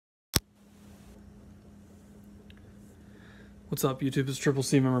What's up, YouTube? It's Triple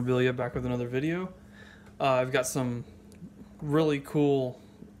C Memorabilia back with another video. I've got some really cool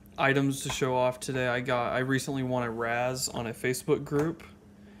items to show off today. I recently won a Razz on a Facebook group,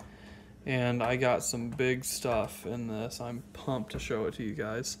 and I got some big stuff in this. I'm pumped to show it to you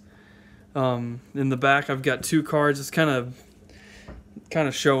guys. In the back, I've got two cards. It's kind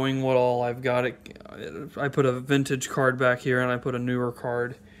of showing what all I've got. I put a vintage card back here, and I put a newer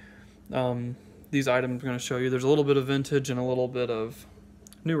card. These items I'm going to show you, there's a little bit of vintage and a little bit of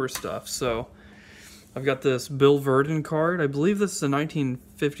newer stuff. So I've got this Bill Verdon card. I believe this is a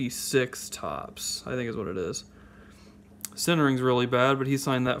 1956 Topps, I think is what it is. Centering's really bad, but he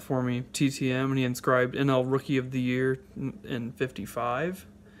signed that for me, TTM, and he inscribed NL Rookie of the Year in 55.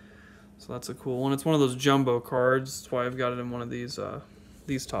 So that's a cool one. It's one of those jumbo cards. That's why I've got it in one of these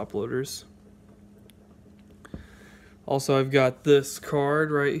top loaders. Also, I've got this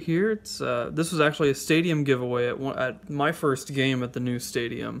card right here. It's this was actually a stadium giveaway at my first game at the new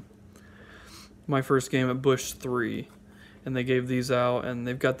stadium. My first game at Busch 3, and they gave these out, and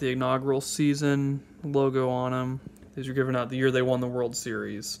they've got the inaugural season logo on them. These were given out the year they won the World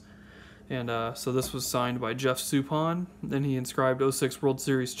Series, and so this was signed by Jeff Suppan. Then he inscribed 06 World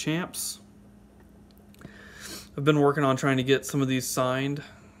Series champs. I've been working on trying to get some of these signed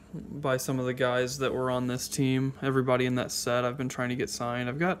by some of the guys that were on this team. Everybody in that set I've been trying to get signed.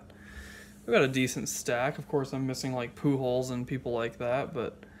 I've got a decent stack. Of course, I'm missing like Pujols and people like that,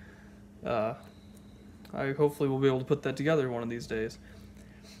 but I hopefully will be able to put that together one of these days.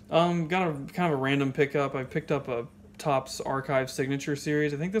 Got a kind of a random pickup. I picked up a Topps Archive Signature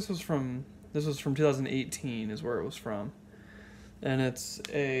Series. I think this was from 2018 is where it was from, and it's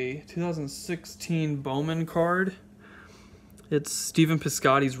a 2016 Bowman card. It's Stephen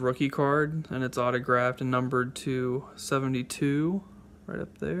Piscotty's rookie card, and it's autographed and numbered to 72, right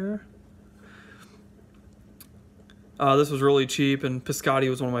up there. This was really cheap, and Piscotty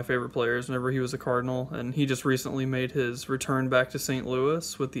was one of my favorite players whenever he was a Cardinal, and he just recently made his return back to St.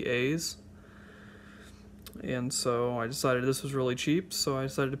 Louis with the A's. And so I decided this was really cheap, so I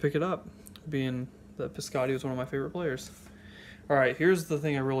decided to pick it up, being that Piscotty was one of my favorite players. Alright, here's the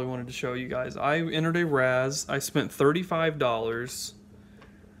thing I really wanted to show you guys. I entered a Razz. I spent $35.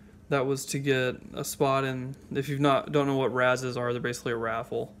 That was to get a spot in. If you don't know what Razzes are, they're basically a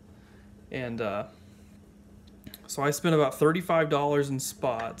raffle. And so I spent about $35 in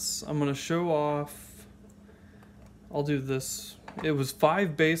spots. I'm going to show off. I'll do this. It was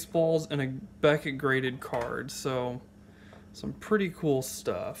 5 baseballs and a Beckett graded card. So some pretty cool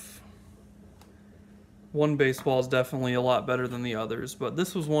stuff. One baseball is definitely a lot better than the others, but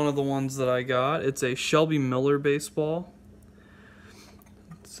this was one of the ones that I got. It's a Shelby Miller baseball.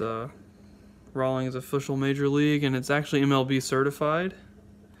 It's Rawlings official Major League, and it's actually MLB certified.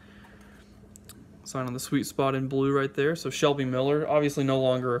 Sign on the sweet spot in blue right there. So Shelby Miller, obviously no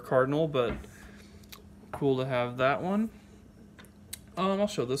longer a Cardinal, but cool to have that one. I'll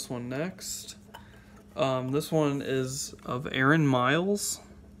show this one next. This one is of Aaron Miles.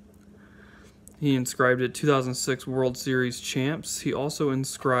 He inscribed it 2006 World Series champs. He also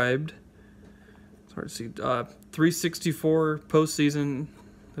inscribed, it's hard to see, 364 postseason,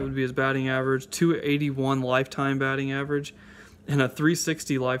 that would be his batting average, 281 lifetime batting average, and a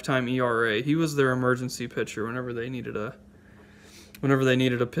 360 lifetime ERA. He was their emergency pitcher whenever they needed a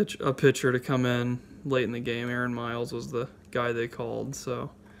pitcher to come in late in the game. Aaron Miles was the guy they called,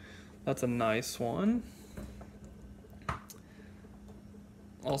 so that's a nice one.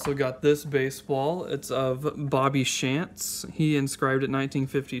 Also got this baseball. It's of Bobby Shantz. He inscribed it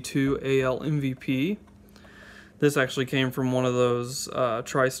 1952 AL MVP. This actually came from one of those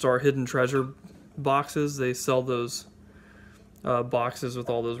TriStar Hidden Treasure boxes. They sell those boxes with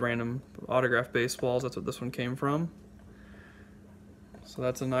all those random autographed baseballs. That's what this one came from. So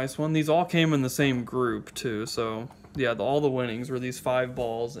that's a nice one. These all came in the same group too. So yeah, all the winnings were these 5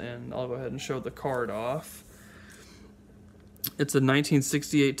 balls, and I'll go ahead and show the card off. It's a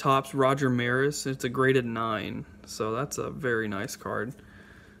 1968 Topps Roger Maris. It's a graded 9, so that's a very nice card.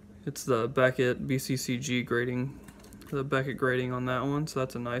 It's the Beckett BCCG grading, the Beckett grading on that one, so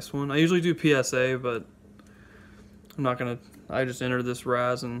that's a nice one. I usually do PSA, but I'm not gonna. I just entered this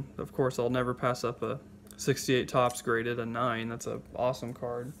Razz, and of course I'll never pass up a 68 Topps graded a 9. That's an awesome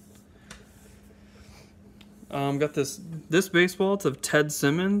card. Got this baseball. It's of Ted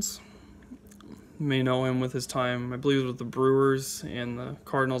Simmons. You may know him with his time, I believe, it was with the Brewers and the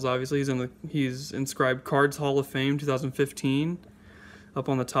Cardinals. Obviously, he's inscribed Cards Hall of Fame 2015. Up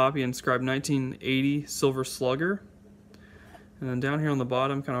on the top, he inscribed 1980 Silver Slugger, and then down here on the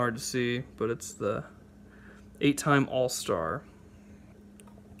bottom, kind of hard to see, but it's the 8-time All-Star.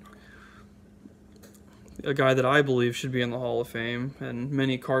 a guy that I believe should be in the Hall of Fame, and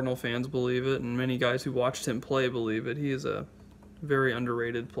many Cardinal fans believe it, and many guys who watched him play believe it. He is a very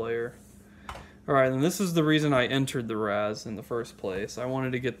underrated player. Alright, and this is the reason I entered the Razz in the first place. I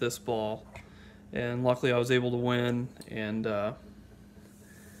wanted to get this ball, and luckily I was able to win. And alright,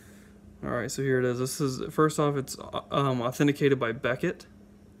 so here it is. This is, first off, it's authenticated by Beckett.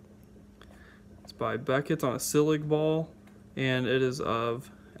 It's by Beckett on a Sillig ball, and it is of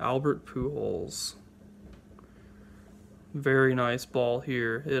Albert Pujols. Very nice ball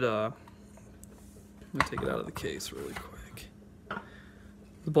here. It let me take it out of the case really quick.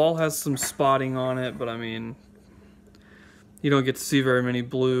 The ball has some spotting on it, but I mean, you don't get to see very many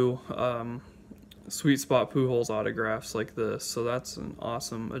blue sweet spot Pujols autographs like this, so that's an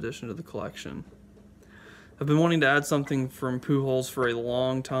awesome addition to the collection. I've been wanting to add something from Pujols for a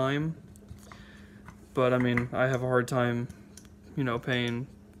long time, but I mean, I have a hard time, you know, paying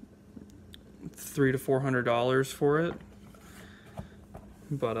 $300 to $400 for it.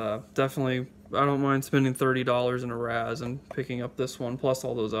 But definitely, I don't mind spending $30 in a Razz and picking up this one, plus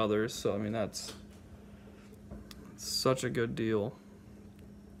all those others. So, I mean, that's such a good deal.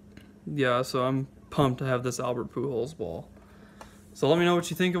 Yeah, so I'm pumped to have this Albert Pujols ball. So let me know what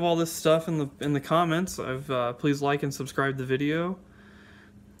you think of all this stuff in the comments. Please like and subscribe the video,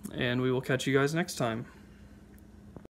 and we will catch you guys next time.